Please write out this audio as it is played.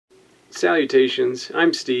Salutations,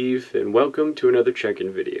 I'm Steve, and welcome to another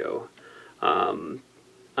check-in video.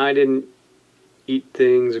 I didn't eat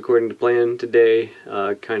things according to plan today,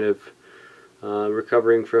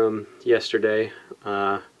 recovering from yesterday.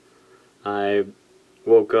 I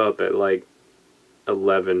woke up at like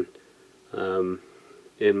 11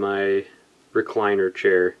 in my recliner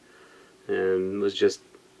chair and was just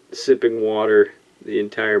sipping water the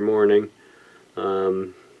entire morning.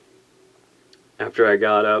 After I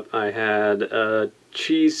got up, I had a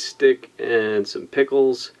cheese stick and some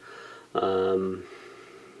pickles. A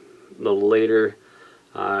little later,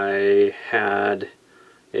 I had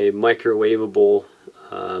a microwavable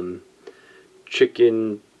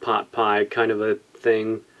chicken pot pie kind of a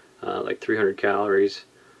thing, like 300 calories.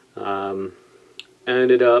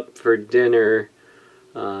 Ended up for dinner,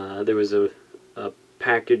 there was a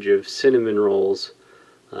package of cinnamon rolls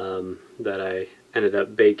that I ended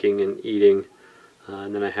up baking and eating.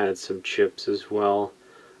 And then I had some chips as well.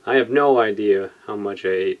 I have no idea how much I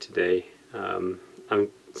ate today. I'm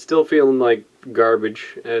still feeling like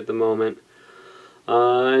garbage at the moment,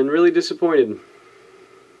 and really disappointed.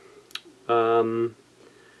 I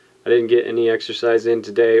didn't get any exercise in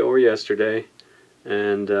today or yesterday,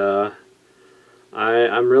 and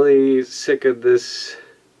I'm really sick of this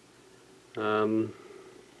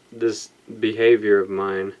this behavior of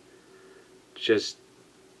mine. Just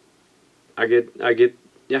I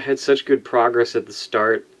had such good progress at the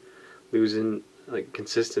start, losing like a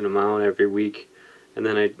consistent amount every week, and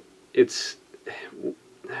then it's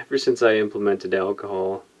ever since I implemented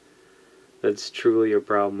alcohol, that's truly a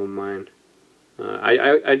problem of mine.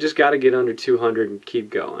 I just got to get under 200 and keep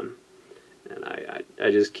going, and I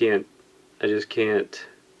just can't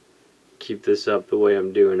keep this up the way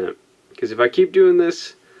I'm doing it, because if I keep doing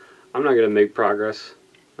this, I'm not gonna make progress.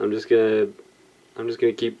 I'm just gonna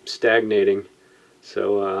keep stagnating.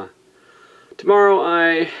 So tomorrow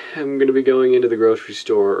I am going to be going into the grocery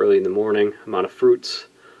store early in the morning. I'm out of fruits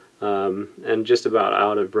and just about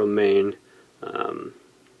out of romaine. I'm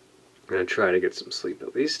going to try to get some sleep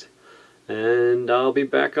at least. And I'll be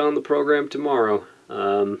back on the program tomorrow.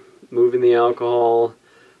 Moving the alcohol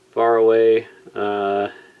far away,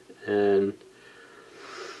 and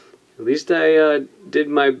at least I did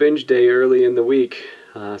my binge day early in the week.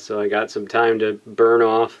 So I got some time to burn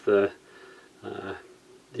off the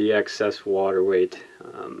excess water weight.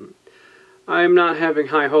 I'm not having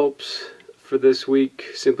high hopes for this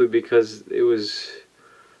week simply because it was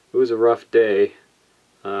a rough day.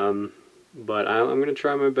 But I'm going to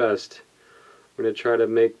try my best. I'm going to try to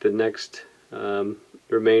make the next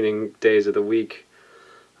remaining days of the week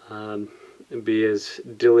be as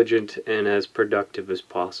diligent and as productive as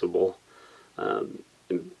possible.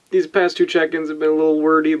 These past two check-ins have been a little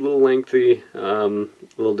wordy, a little lengthy, a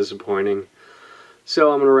little disappointing.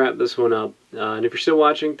 So I'm going to wrap this one up. And if you're still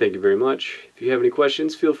watching, thank you very much. If you have any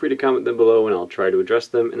questions, feel free to comment them below and I'll try to address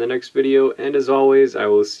them in the next video. And as always, I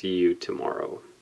will see you tomorrow.